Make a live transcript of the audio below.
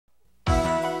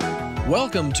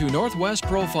Welcome to Northwest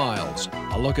Profiles,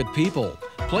 a look at people,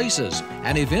 places,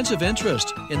 and events of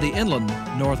interest in the inland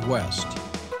Northwest.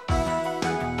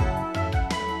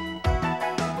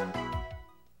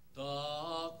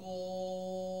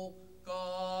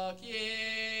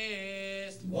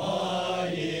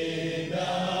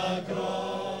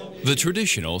 The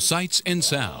traditional sights and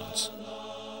sounds,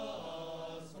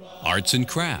 arts and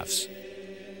crafts,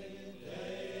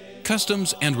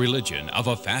 customs and religion of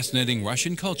a fascinating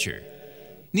Russian culture,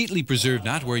 neatly preserved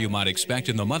not where you might expect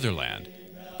in the motherland,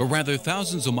 but rather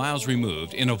thousands of miles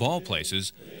removed in, of all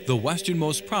places, the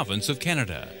westernmost province of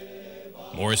Canada.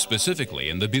 More specifically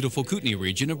in the beautiful Kootenay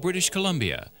region of British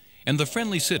Columbia and the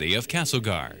friendly city of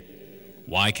Castlegar.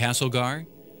 Why Castlegar?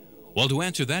 Well, to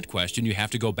answer that question, you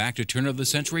have to go back to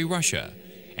turn-of-the-century Russia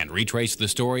and retrace the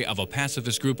story of a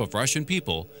pacifist group of Russian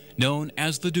people known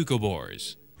as the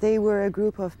Doukhobors. They were a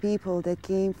group of people that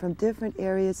came from different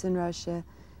areas in Russia,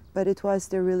 but it was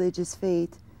their religious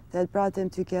faith that brought them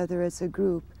together as a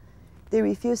group. They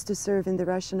refused to serve in the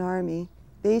Russian army,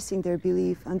 basing their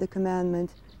belief on the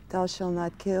commandment, "Thou shalt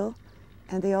not kill,"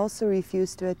 and they also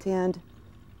refused to attend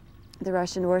the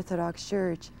Russian Orthodox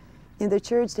Church. In the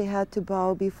church, they had to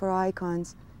bow before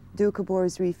icons.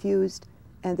 Doukhobors refused,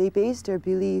 and they based their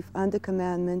belief on the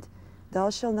commandment, "Thou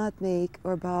shalt not make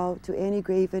or bow to any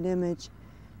graven image."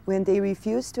 When they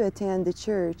refused to attend the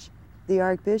church, the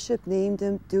Archbishop named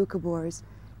them Doukhobors.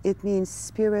 It means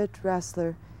spirit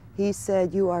wrestler. He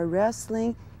said, "You are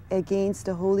wrestling against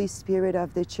the Holy Spirit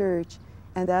of the church,"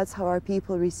 and that's how our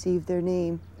people received their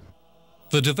name.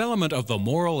 The development of the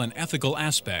moral and ethical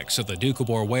aspects of the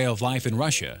Doukhobor way of life in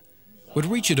Russia would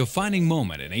reach a defining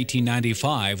moment in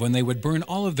 1895 when they would burn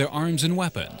all of their arms and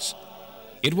weapons.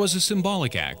 It was a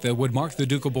symbolic act that would mark the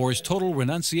Doukhobors' total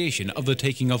renunciation of the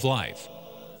taking of life.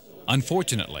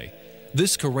 Unfortunately,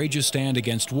 this courageous stand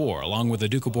against war, along with the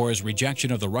Doukhobors'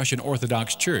 rejection of the Russian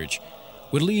Orthodox Church,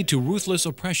 would lead to ruthless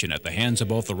oppression at the hands of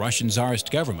both the Russian Tsarist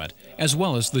government as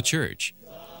well as the Church.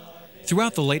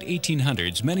 Throughout the late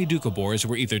 1800s, many Doukhobors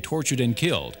were either tortured and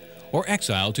killed or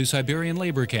exiled to Siberian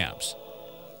labor camps.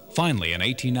 Finally, in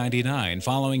 1899,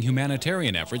 following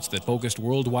humanitarian efforts that focused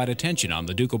worldwide attention on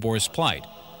the Doukhobors' plight,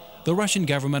 the Russian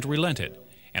government relented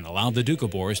and allowed the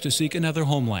Doukhobors to seek another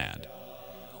homeland.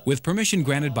 With permission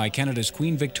granted by Canada's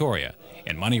Queen Victoria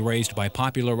and money raised by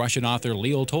popular Russian author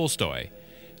Leo Tolstoy,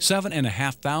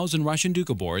 7,500 Russian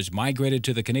Doukhobors migrated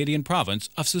to the Canadian province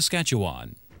of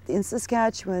Saskatchewan. In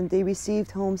Saskatchewan, they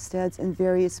received homesteads in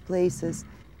various places,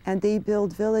 and they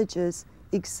built villages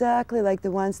exactly like the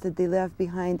ones that they left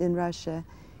behind in Russia.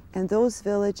 And those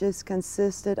villages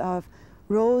consisted of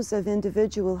rows of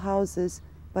individual houses,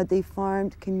 but they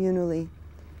farmed communally.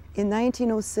 In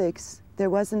 1906,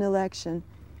 there was an election,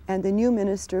 and the new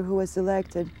minister who was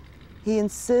elected, he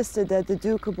insisted that the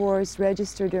Doukhobors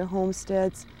register their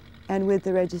homesteads, and with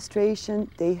the registration,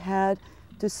 they had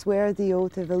to swear the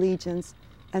oath of allegiance.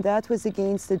 And that was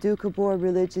against the Doukhobor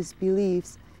religious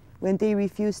beliefs. When they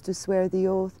refused to swear the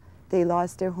oath, they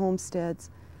lost their homesteads,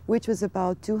 which was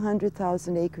about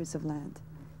 200,000 acres of land.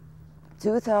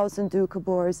 2,000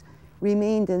 Doukhobors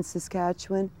remained in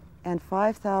Saskatchewan, and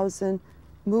 5,000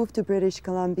 moved to British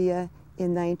Columbia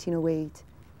in 1908.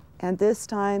 And this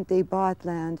time they bought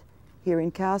land here in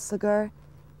Castlegar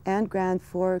and Grand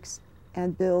Forks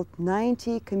and built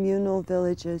 90 communal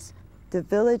villages. The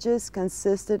villages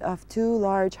consisted of 2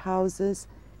 large houses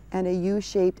and a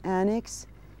U-shaped annex,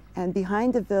 and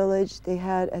behind the village they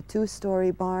had a 2-story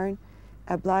barn,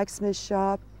 a blacksmith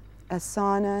shop, a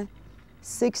sauna.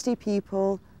 60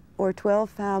 people or 12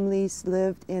 families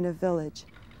lived in a village.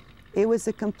 It was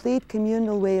a complete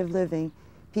communal way of living.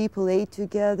 People ate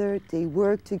together, they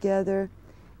worked together,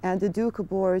 and the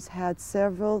Doukhobors had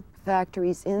several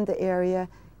factories in the area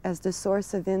as the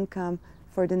source of income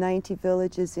for the 90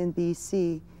 villages in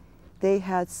BC. They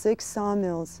had 6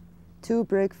 sawmills, 2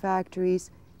 brick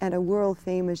factories, and a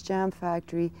world-famous jam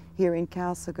factory here in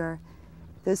Castlegar.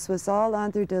 This was all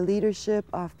under the leadership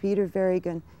of Peter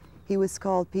Verrigan. He was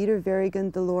called Peter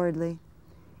Verrigan the Lordly.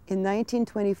 In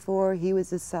 1924, he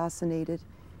was assassinated.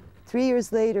 3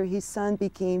 years later, his son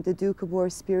became the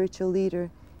Doukhobor spiritual leader.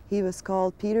 He was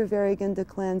called Peter Verrigan the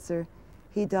Cleanser.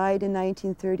 He died in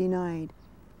 1939.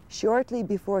 Shortly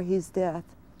before his death,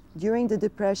 during the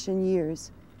Depression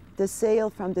years, the sale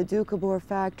from the Doukhobor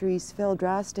factories fell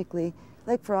drastically,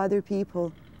 like for other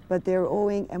people, but they were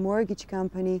owing a mortgage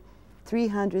company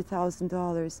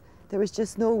 $300,000. There was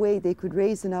just no way they could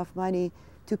raise enough money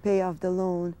to pay off the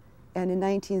loan. And in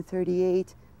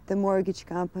 1938, the mortgage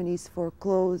companies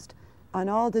foreclosed on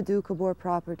all the Doukhobor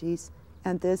properties,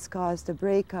 and this caused a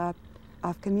breakup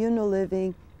of communal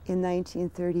living in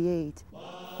 1938.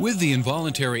 With the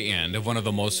involuntary end of one of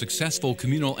the most successful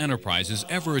communal enterprises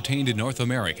ever attained in North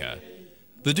America,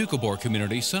 the Doukhobor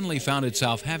community suddenly found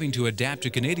itself having to adapt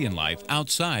to Canadian life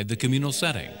outside the communal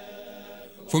setting.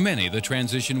 For many, the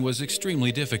transition was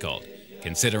extremely difficult,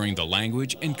 considering the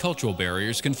language and cultural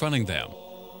barriers confronting them.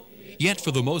 Yet,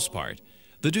 for the most part,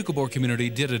 the Doukhobor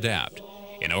community did adapt,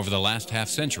 and over the last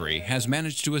half-century has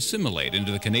managed to assimilate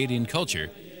into the Canadian culture,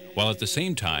 while at the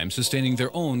same time sustaining their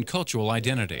own cultural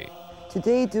identity.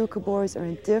 Today, Doukhobors are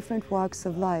in different walks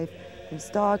of life. There's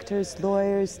doctors,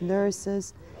 lawyers,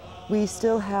 nurses. We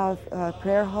still have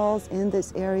prayer halls in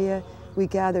this area. We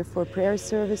gather for prayer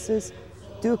services.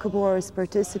 Doukhobors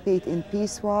participate in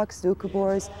peace walks.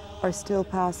 Doukhobors are still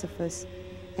pacifists.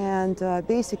 And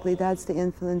basically, that's the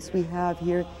influence we have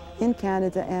here in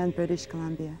Canada and British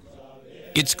Columbia.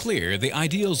 It's clear the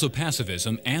ideals of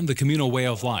pacifism and the communal way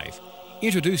of life,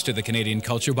 introduced to the Canadian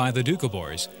culture by the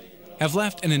Doukhobors, have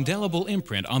left an indelible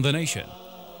imprint on the nation,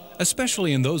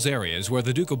 especially in those areas where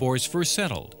the Doukhobors first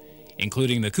settled,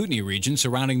 including the Kootenay region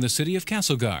surrounding the city of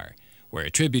Castlegar, where a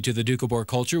tribute to the Doukhobor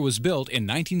culture was built in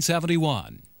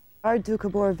 1971. Our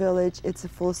Doukhobor village, it's a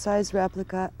full-size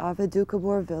replica of a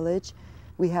Doukhobor village.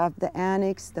 We have the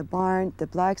annex, the barn, the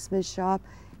blacksmith shop,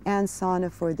 and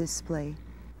sauna for display.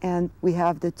 And we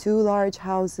have the two large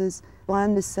houses.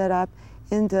 One is set up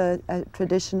in the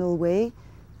traditional way,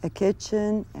 a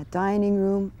kitchen, a dining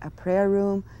room, a prayer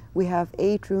room. We have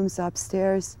 8 rooms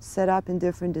upstairs set up in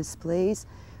different displays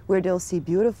where they'll see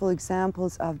beautiful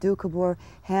examples of Doukhobor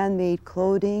handmade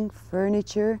clothing,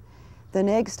 furniture. The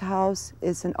next house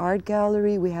is an art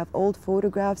gallery. We have old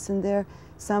photographs in there,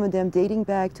 some of them dating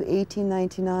back to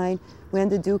 1899 when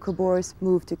the Doukhobors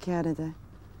moved to Canada.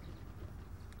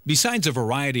 Besides a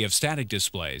variety of static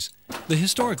displays, the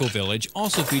historical village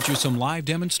also features some live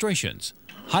demonstrations,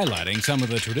 highlighting some of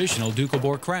the traditional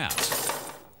Doukhobor crafts.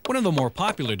 One of the more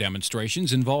popular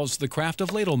demonstrations involves the craft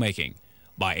of ladle making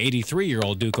by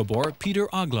 83-year-old Doukhobor Peter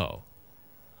Oglow.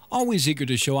 Always eager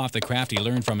to show off the craft he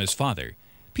learned from his father,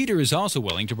 Peter is also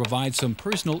willing to provide some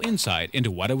personal insight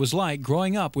into what it was like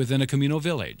growing up within a communal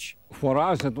village. For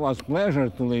us, it was a pleasure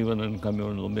to live in a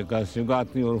communal because you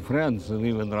got your friends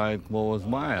living right close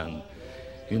by. And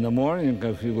in the morning,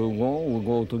 if you we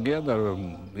go together,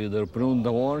 either prune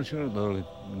the orchard or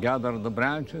gather the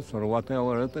branches or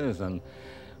whatever it is. And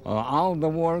all the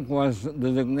work was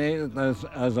designated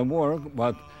as a work,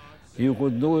 but you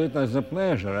could do it as a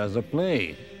pleasure, as a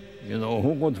play. You know,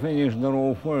 who could finish the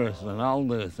row first and all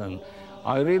this. And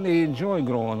I really enjoy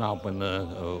growing up in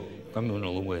a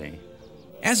communal way.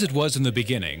 As it was in the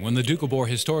beginning, when the Doukhobor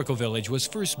Historical Village was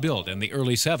first built in the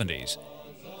early 70s,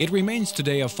 it remains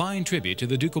today a fine tribute to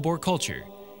the Doukhobor culture,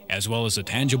 as well as a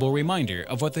tangible reminder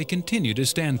of what they continue to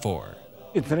stand for.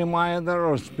 It's a reminder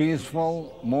of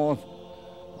peaceful, most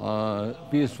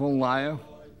peaceful life,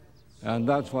 and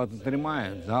that's what it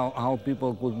reminds, how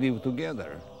people could live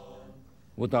together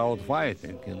without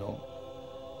fighting, you know.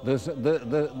 This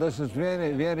is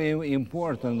very, very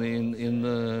important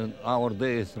in our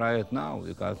days right now,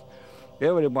 because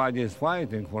everybody is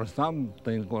fighting for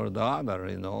something or the other,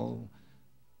 you know.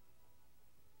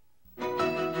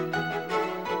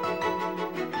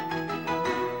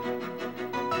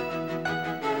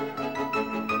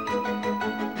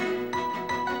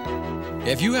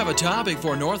 If you have a topic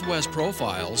for Northwest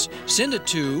Profiles, send it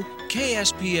to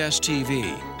KSPS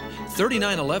TV,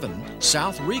 3911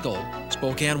 South Regal,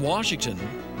 Spokane, Washington,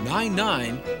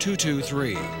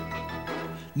 99223.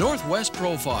 Northwest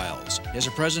Profiles is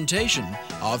a presentation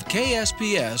of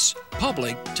KSPS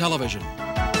Public Television.